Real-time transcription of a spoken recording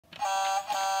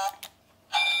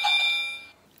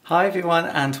Hi everyone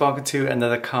and welcome to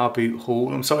another car boot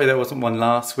haul. I'm sorry there wasn't one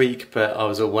last week, but I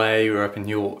was away. We were up in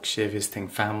Yorkshire visiting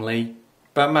family.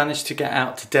 But I managed to get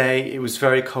out today. It was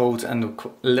very cold and a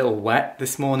little wet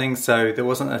this morning, so there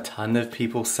wasn't a ton of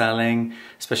people selling,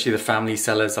 especially the family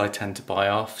sellers I tend to buy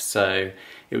off, so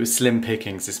it was slim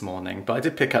pickings this morning. But I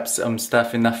did pick up some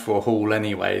stuff, enough for a haul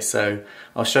anyway, so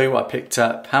I'll show you what I picked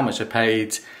up, how much I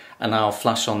paid, and I'll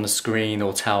flash on the screen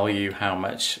or tell you how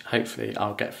much hopefully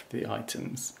I'll get for the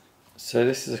items. So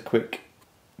this is a quick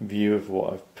view of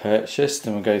what I've purchased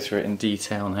and we'll go through it in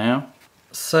detail now.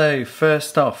 So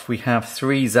first off we have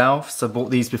 3 Zelfs. I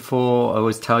bought these before. I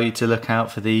always tell you to look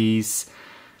out for these.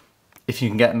 If you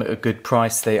can get them at a good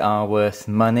price, they are worth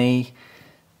money.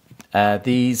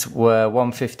 These were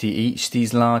 $1.50 each,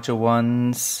 these larger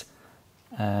ones.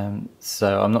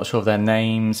 So I'm not sure of their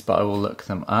names, but I will look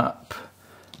them up.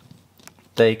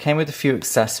 They came with a few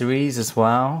accessories as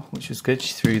well, which was good.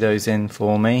 She threw those in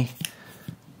for me.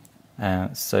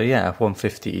 So yeah,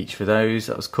 $1.50 each for those.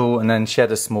 That was cool. And then she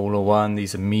had a smaller one.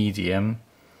 These are medium.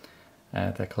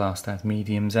 They're classed as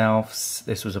medium Zelfs.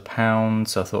 This was £1,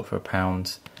 so I thought for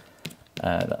 £1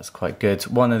 that's quite good.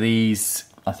 One of these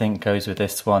I think goes with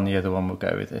this one. The other one will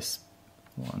go with this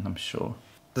one, I'm sure.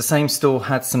 The same store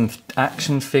had some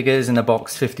action figures in a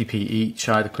box, 50p each.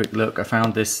 I had a quick look. I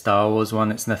found this Star Wars one.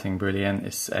 It's nothing brilliant.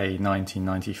 It's a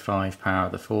 1995 Power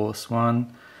of the Force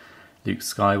one. Luke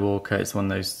Skywalker. It's one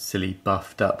of those silly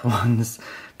buffed up ones.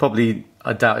 Probably,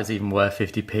 I doubt it's even worth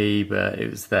 50p, but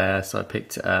it was there, so I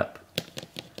picked it up.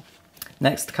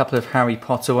 Next, a couple of Harry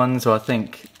Potter ones. Well, I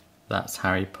think that's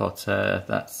Harry Potter.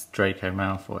 That's Draco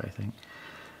Malfoy, I think.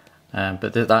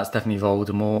 But that's definitely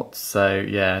Voldemort. So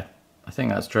yeah. I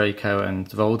think that's Draco and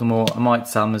Voldemort. I might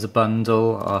sell them as a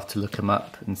bundle. I'll have to look them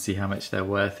up and see how much they're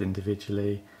worth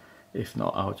individually. If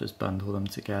not, I'll just bundle them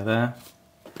together.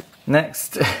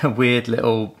 Next, a weird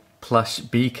little plush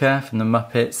beaker from the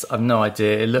Muppets. I've no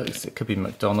idea. It could be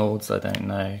McDonald's, I don't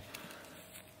know.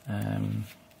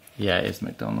 Yeah, it is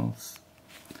McDonald's.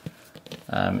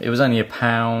 It was only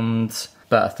 £1,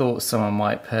 but I thought someone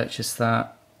might purchase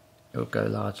that. It'll go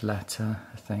large letter,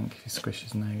 I think, if you squish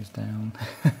his nose down.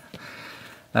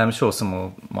 I'm sure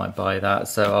someone might buy that,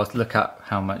 so I'll look up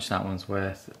how much that one's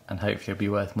worth, and hopefully it'll be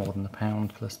worth more than £1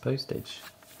 plus postage.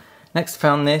 Next, I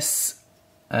found this.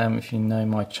 If you know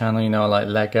my channel, you know I like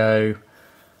Lego.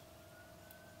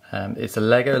 It's a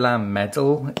Legoland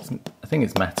medal. I think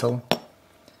it's metal.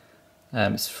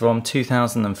 It's from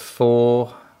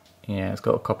 2004. Yeah, it's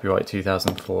got a copyright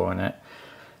 2004 on it.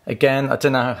 Again, I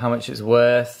don't know how much it's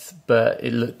worth, but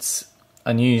it looks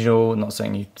unusual, not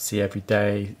something you see every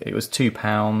day. It was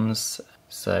 £2,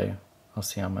 so I'll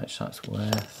see how much that's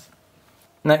worth.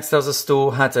 Next, there was a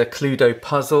store had a Cluedo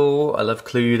puzzle. I love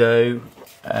Cluedo,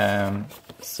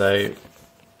 so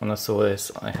when I saw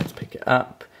this, I had to pick it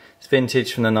up. It's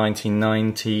vintage from the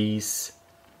 1990s.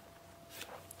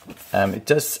 It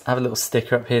does have a little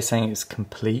sticker up here saying it's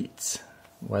complete.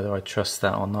 Whether I trust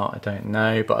that or not, I don't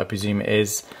know, but I presume it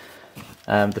is.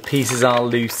 The pieces are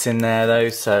loose in there though,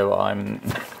 so I'm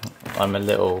a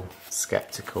little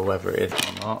skeptical whether it is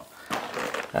or not.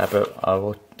 But I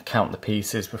will count the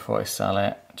pieces before I sell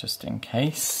it, just in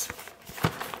case.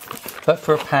 But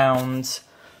for £1,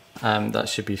 that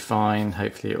should be fine.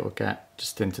 Hopefully it will get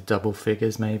just into double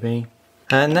figures maybe.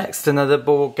 Next, another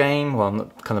board game. Well,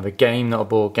 not kind of a game, not a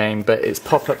board game, but it's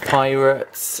Pop-Up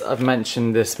Pirates. I've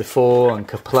mentioned this before on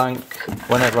Kaplunk.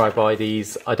 Whenever I buy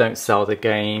these, I don't sell the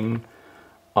game.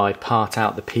 I part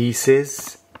out the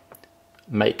pieces.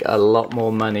 Make a lot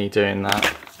more money doing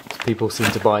that. People seem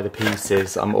to buy the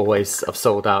pieces. I've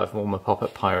sold out of all my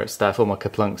Pop-Up Pirate stuff. All my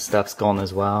Kaplunk stuff's gone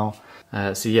as well.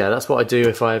 So yeah, that's what I do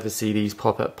if I ever see these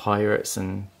Pop-Up Pirates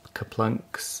and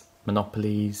Kaplunks,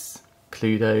 Monopolies,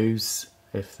 Cluedos.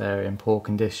 If they're in poor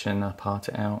condition, I part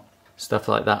it out. Stuff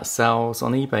like that sells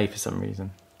on eBay for some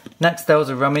reason. Next, there was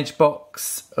a rummage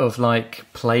box of like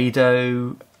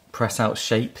Play-Doh press out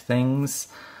shape things.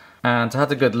 And I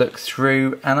had a good look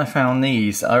through and I found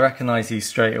these. I recognise these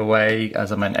straight away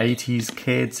as I'm an 80s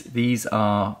kid. These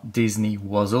are Disney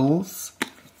Wuzzles.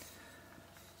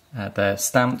 They're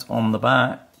stamped on the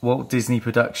back. Walt Disney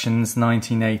Productions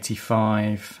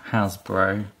 1985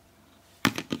 Hasbro.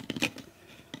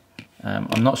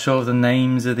 I'm not sure of the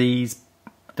names of these.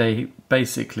 They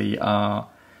basically are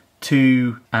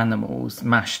 2 animals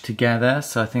mashed together.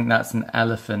 So I think that's an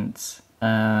elephant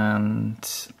and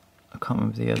I can't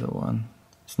remember the other one.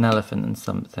 It's an elephant and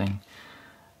something.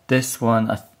 This one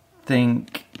I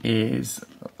think is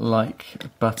like a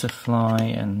butterfly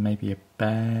and maybe a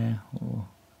bear, or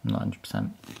I'm not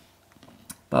 100%.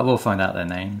 But I will find out their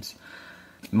names.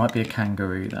 It might be a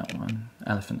kangaroo, that one.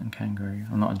 Elephant and kangaroo,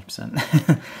 I'm not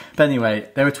 100%. But anyway,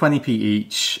 they were 20p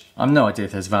each. I've no idea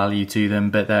if there's value to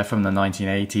them, but they're from the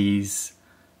 1980s.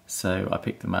 So I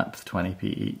picked them up for 20p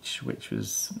each, which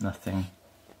was nothing.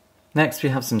 Next we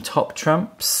have some top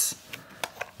trumps.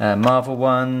 Marvel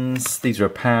ones, these are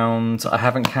 £1. I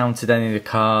haven't counted any of the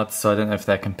cards, so I don't know if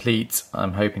they're complete.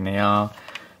 I'm hoping they are.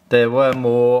 There were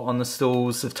more on the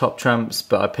stalls of top trumps,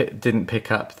 but I didn't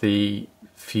pick up the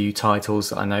few titles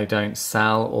that I know don't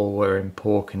sell or were in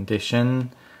poor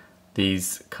condition.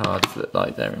 These cards look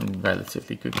like they're in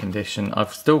relatively good condition.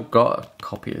 I've still got a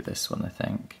copy of this one, I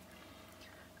think.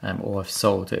 Or I've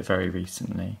sold it very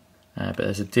recently. But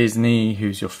there's a Disney,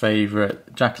 Who's Your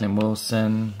Favourite, Jacqueline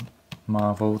Wilson,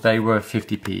 Marvel. They were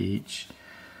 50p each.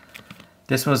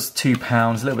 This was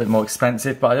 £2, a little bit more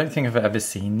expensive, but I don't think I've ever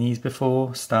seen these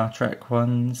before, Star Trek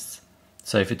ones.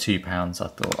 So for £2 I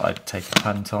thought I'd take a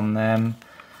punt on them.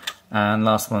 And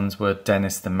last ones were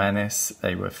Dennis the Menace,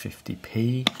 they were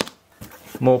 50p.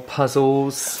 More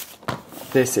puzzles.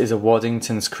 This is a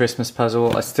Waddington's Christmas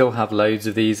puzzle. I still have loads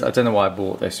of these. I don't know why I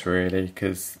bought this really,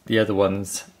 because the other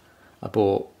ones I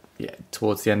bought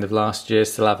towards the end of last year,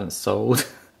 still haven't sold.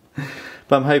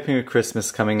 But I'm hoping with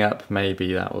Christmas coming up,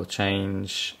 maybe that will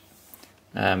change.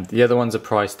 The other ones are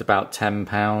priced about £10,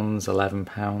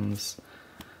 £11.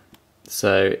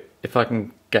 So if I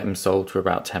can get them sold for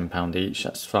about £10 each,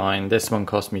 that's fine. This one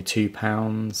cost me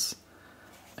 £2.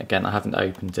 Again, I haven't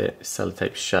opened it,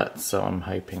 sellotape's shut, so I'm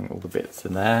hoping all the bits are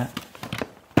there.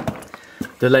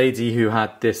 The lady who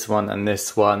had this one and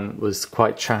this one was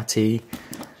quite chatty.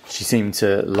 She seemed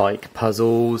to like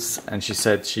puzzles, and she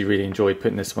said she really enjoyed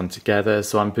putting this one together,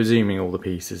 so I'm presuming all the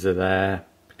pieces are there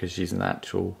because she's an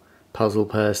actual puzzle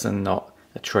person, not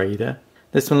a trader.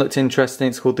 This one looked interesting.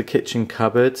 It's called The Kitchen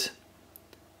Cupboard,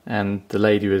 and the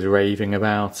lady was raving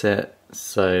about it,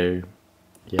 so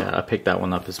yeah, I picked that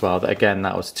one up as well. Again,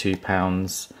 that was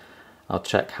 £2. I'll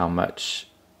check how much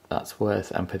that's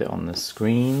worth and put it on the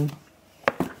screen.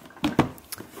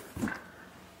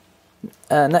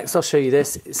 Next I'll show you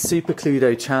this. It's Super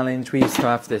Cluedo Challenge. We used to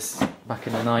have this back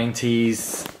in the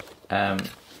 90s. Me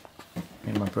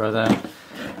and my brother.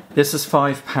 This was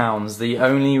 £5. The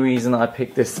only reason I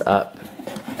picked this up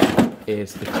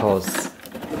is because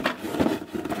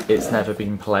it's never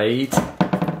been played.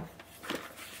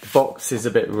 The box is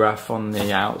a bit rough on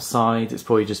the outside. It's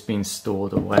probably just been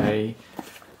stored away.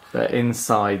 But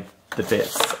inside the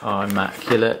bits are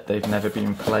immaculate. They've never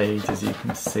been played, as you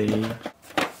can see.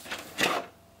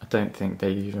 I don't think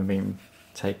they've even been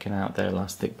taken out their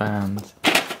elastic band.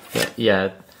 But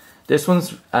yeah, this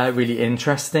one's really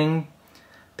interesting.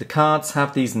 The cards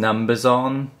have these numbers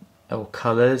on, or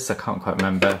colours, I can't quite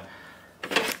remember.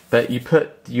 But you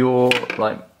put your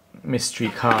like mystery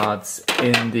cards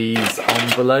in these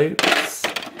envelopes,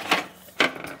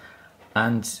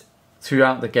 and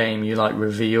throughout the game you like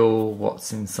reveal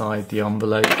what's inside the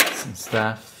envelopes and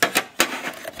stuff.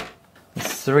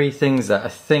 There's 3 things that I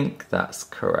think that's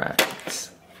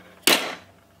correct.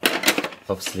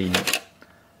 Obviously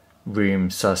room,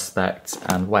 suspect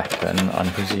and weapon,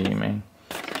 I'm presuming.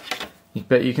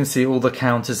 But you can see all the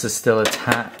counters are still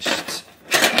attached.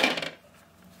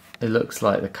 It looks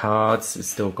like the cards, it's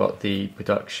still got the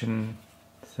production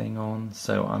thing on,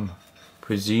 so I'm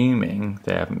presuming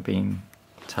they haven't been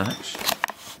touched.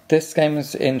 This game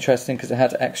was interesting because it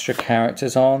had extra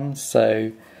characters on,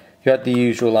 so you had the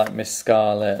usual like Miss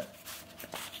Scarlet,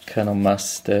 Colonel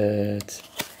Mustard,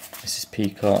 Mrs.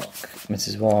 Peacock,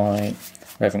 Mrs. White,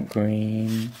 Reverend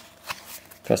Green,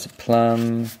 Professor Plum,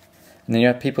 and then you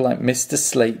had people like Mr.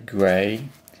 Slate Grey,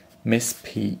 Miss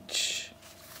Peach,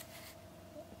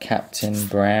 Captain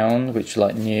Brown, which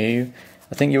like new.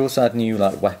 I think you also had new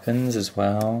like weapons as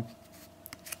well.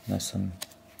 There's some,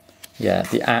 yeah,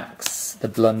 the axe, the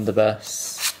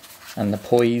blunderbuss, and the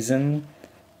poison.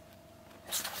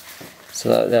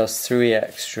 So there was 3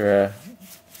 extra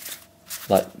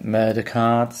like murder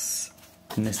cards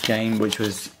in this game, which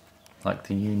was like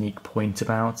the unique point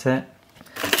about it.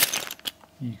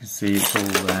 You can see it's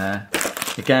all there.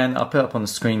 Again, I'll put up on the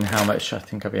screen how much I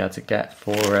think I'll be able to get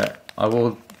for it. I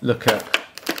will look at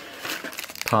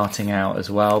parting out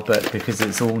as well, but because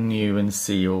it's all new and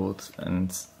sealed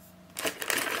and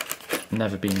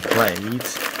never been played,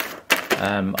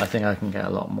 I think I can get a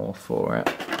lot more for it.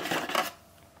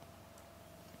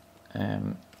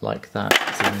 Like that,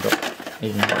 it's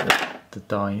even got the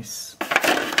dice.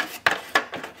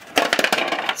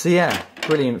 So yeah,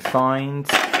 brilliant find.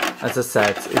 As I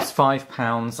said, it's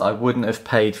 £5. I wouldn't have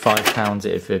paid £5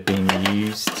 if it had been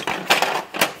used,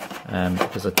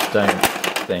 because I don't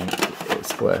think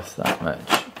it's worth that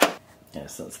much.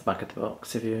 Yes, that's the back of the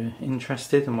box if you're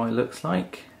interested in what it looks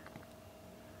like.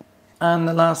 And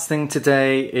the last thing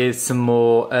today is some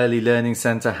more Early Learning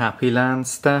Centre Happyland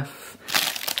stuff.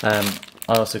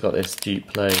 I also got this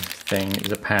Duplo thing, it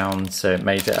was £1, so it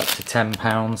made it up to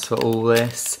 £10 for all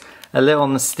this. A little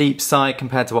on the steep side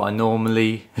compared to what I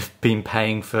normally have been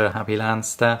paying for Happyland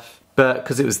stuff. But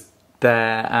because it was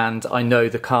there, and I know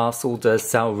the castle does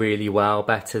sell really well,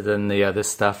 better than the other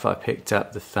stuff I picked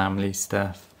up, the family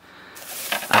stuff.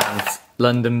 And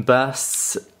London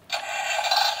bus.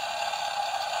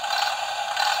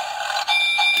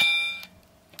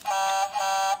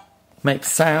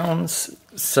 Makes sounds.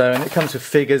 So, and it comes with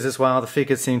figures as well. The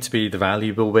figures seem to be the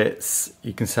valuable bits.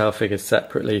 You can sell figures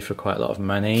separately for quite a lot of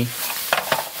money.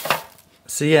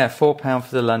 So yeah, £4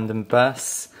 for the London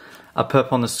bus. I'll put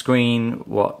up on the screen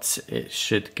what it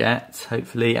should get,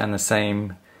 hopefully, and the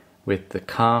same with the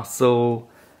castle.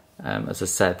 As I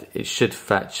said, it should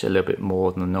fetch a little bit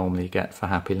more than I normally get for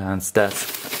Happyland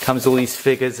stuff. Comes with all these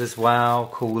figures as well,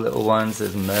 cool little ones.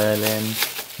 There's Merlin,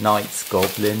 knights,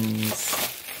 goblins.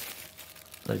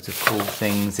 Loads of cool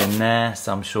things in there,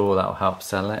 so I'm sure that'll help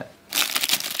sell it.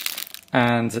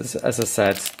 And as I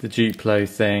said, the Duplo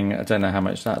thing, I don't know how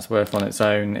much that's worth on its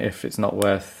own. If it's not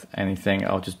worth anything,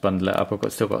 I'll just bundle it up.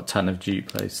 I've still got a ton of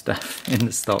Duplo stuff in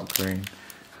the stock room.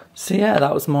 So yeah,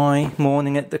 that was my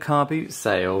morning at the car boot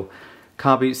sale.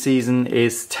 Car boot season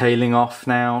is tailing off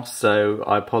now, so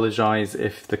I apologise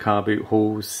if the car boot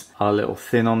hauls are a little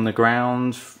thin on the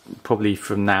ground, probably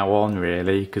from now on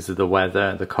really, because of the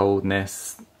weather, the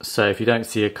coldness. So if you don't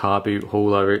see a car boot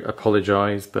haul, I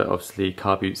apologise, but obviously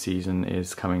car boot season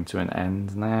is coming to an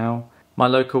end now. My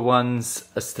local ones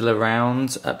are still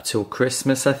around up till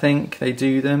Christmas, I think they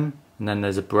do them. And then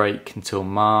there's a break until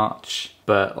March,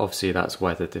 but obviously that's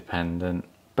weather dependent.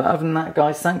 But other than that,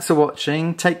 guys, thanks for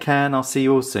watching. Take care and I'll see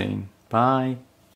you all soon. Bye.